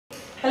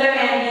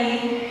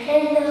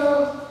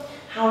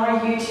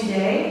are you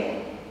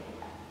today?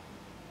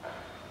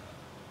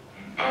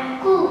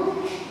 I'm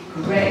good.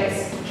 Great.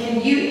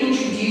 Can you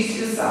introduce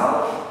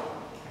yourself?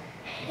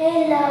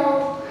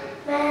 Hello,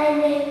 my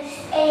name is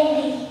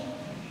Andy.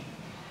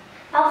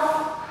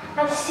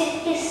 I'm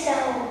 6 years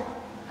old.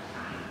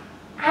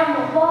 I'm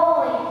a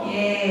boy.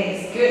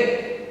 Yes,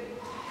 good.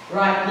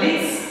 Right,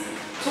 let's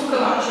talk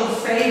about your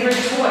favorite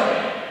toy.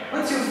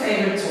 What's your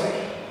favorite toy?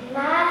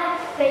 My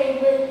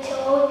favorite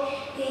toy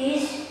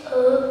is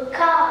a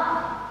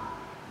car.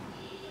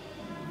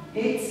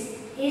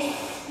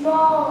 It's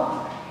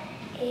small.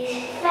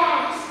 It's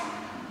fast.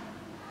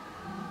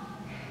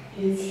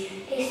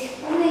 It's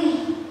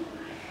green.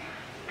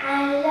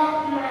 I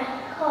love my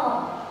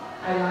car.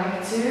 I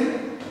like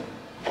to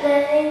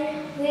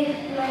Play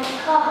with my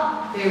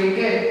car. Very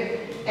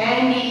good.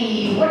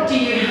 Andy, what do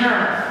you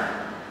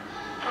have?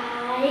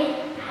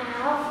 I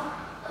have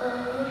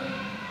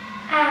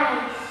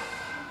eyes.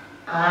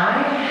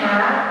 I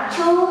have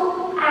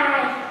 2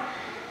 eyes.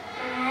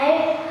 I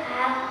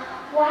have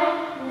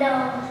 1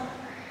 nose.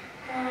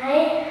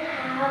 I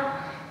have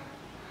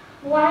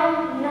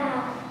 1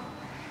 mouth.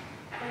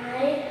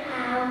 I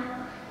have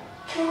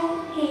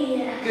 2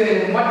 ears.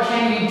 good. And what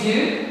can you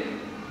do?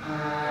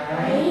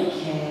 I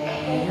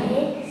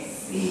can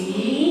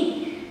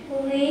see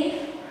with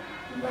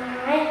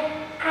my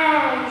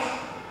eyes.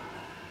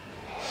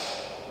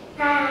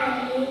 I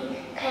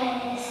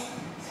can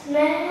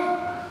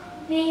smell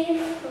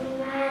with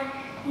my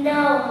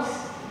nose.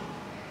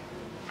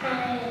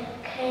 I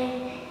can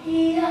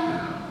hear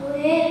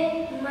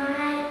with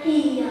my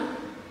ear.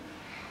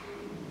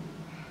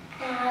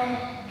 I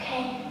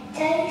can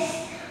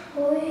taste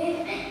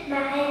with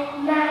my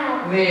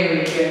mouth.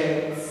 Very good.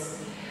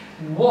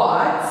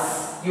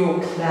 What's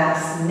your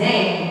class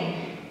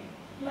name?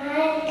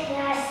 My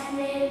class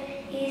name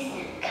is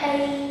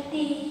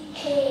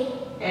KDK.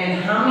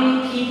 And how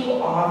many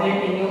people are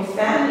there in your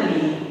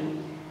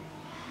family?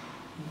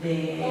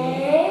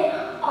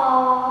 There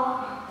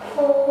are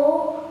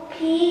 4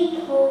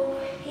 people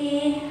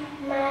in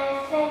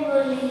my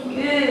family.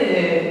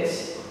 Good.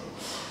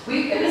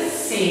 We're going to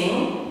sing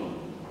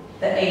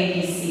the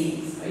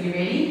ABCs. Are you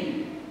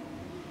ready?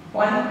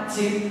 1,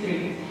 2,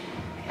 3.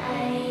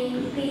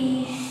 A, B,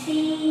 C,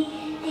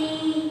 D,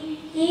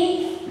 E,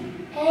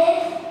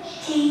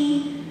 F,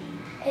 G,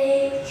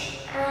 H,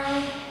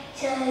 I,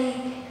 J,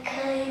 K,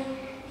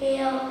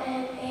 L,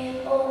 M, N,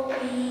 O, P,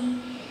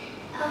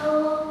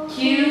 O,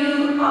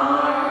 Q,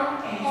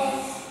 R,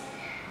 S,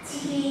 T,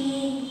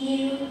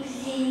 U, Z,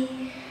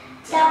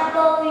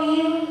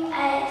 W,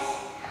 X,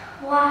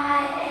 Y,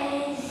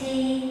 and Z.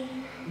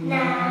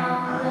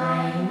 Now I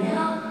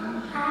know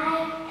I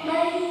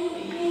may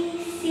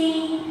be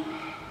seen.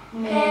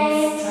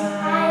 Next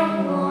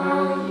time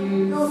will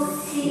you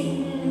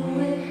sing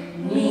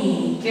with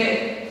me?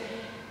 Good.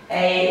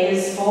 A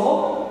is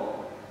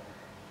for?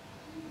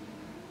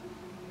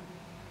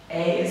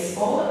 A is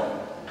for?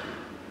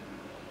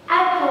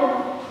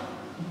 Apple,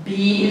 B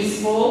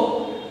is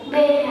for?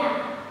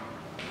 bear,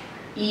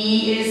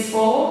 E is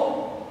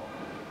for?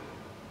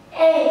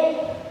 egg,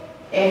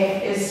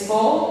 F is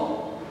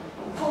for?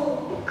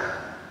 fork,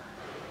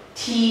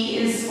 T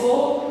is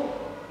for?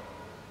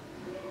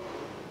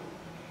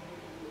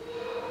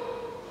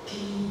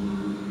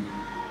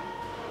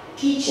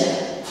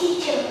 Teacher.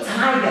 teacher,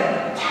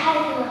 Tiger.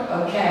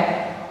 tiger,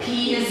 Okay.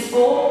 P is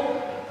for?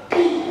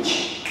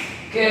 peach.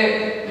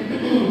 Good.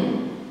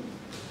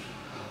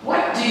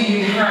 What do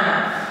you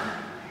have?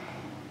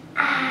 I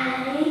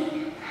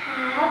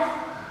have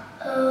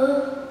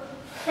a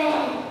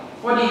fan.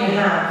 What do you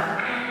have?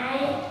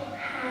 I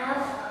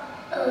have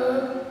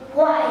a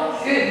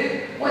wife.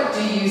 Good. What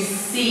do you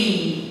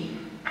see?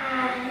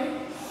 I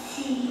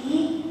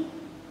see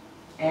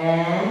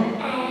An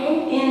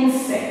an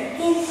insect.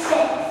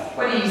 insect.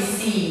 What do you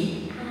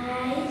see?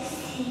 I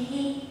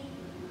see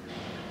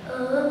a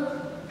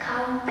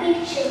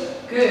computer.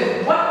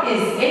 Good. What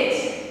is it?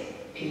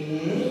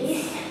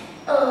 It's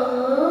a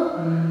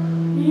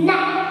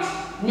net.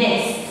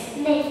 Nest.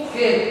 Net.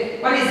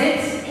 Good. What is it?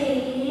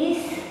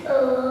 It's a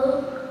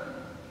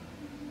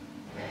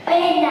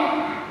panda.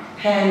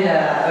 Panda.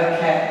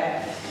 Okay.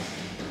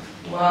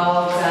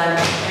 Well done,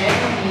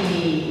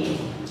 Andy.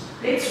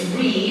 Let's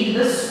read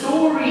the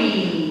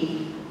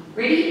story.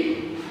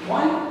 Ready?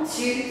 1,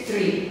 2,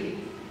 3.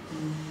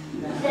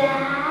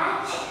 That